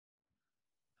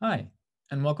Hi,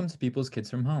 and welcome to People's Kids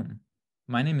from Home.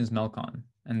 My name is Melkin,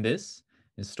 and this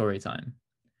is Storytime.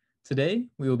 Today,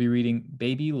 we will be reading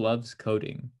Baby Loves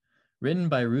Coding, written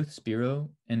by Ruth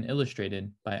Spiro and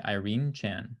illustrated by Irene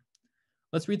Chan.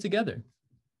 Let's read together.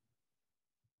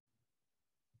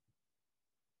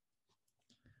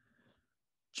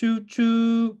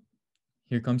 Choo-choo!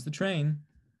 Here comes the train.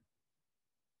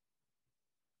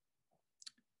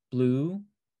 Blue,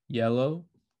 yellow,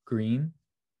 green.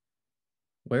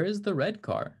 Where is the red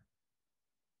car?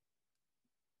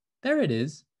 There it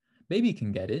is. Baby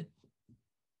can get it.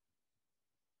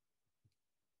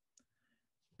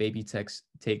 Baby takes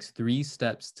 3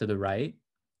 steps to the right,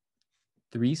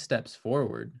 3 steps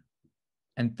forward,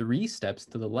 and 3 steps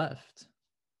to the left.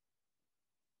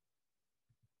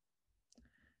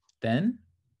 Then,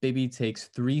 Baby takes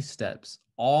 3 steps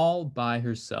all by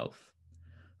herself.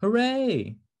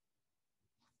 Hooray!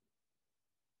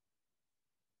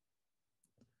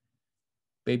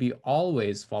 Baby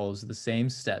always follows the same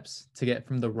steps to get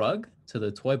from the rug to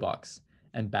the toy box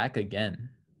and back again.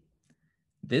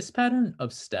 This pattern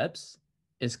of steps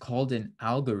is called an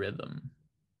algorithm.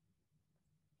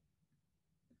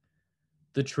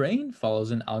 The train follows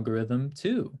an algorithm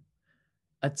too.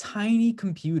 A tiny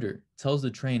computer tells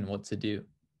the train what to do.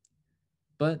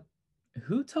 But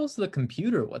who tells the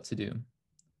computer what to do?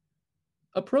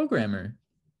 A programmer.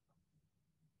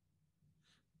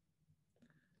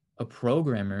 A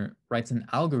programmer writes an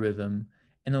algorithm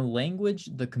in a language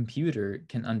the computer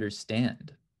can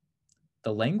understand.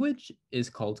 The language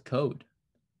is called code.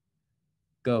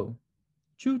 Go.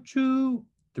 Choo-choo.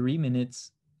 3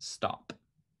 minutes. Stop.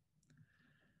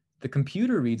 The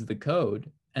computer reads the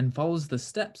code and follows the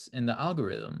steps in the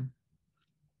algorithm.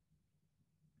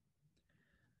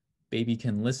 Baby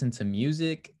can listen to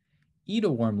music, eat a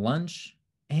warm lunch,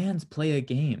 and play a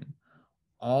game,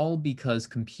 all because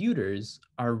computers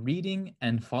are reading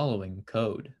and following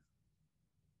code.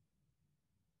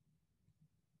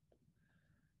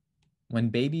 When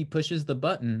Baby pushes the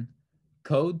button,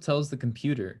 code tells the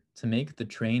computer to make the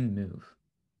train move.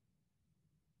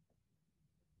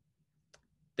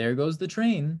 There goes the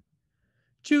train.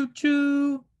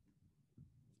 Choo-choo!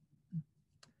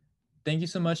 Thank you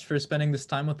so much for spending this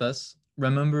time with us.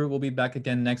 Remember, we'll be back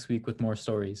again next week with more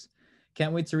stories.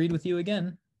 Can't wait to read with you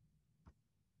again.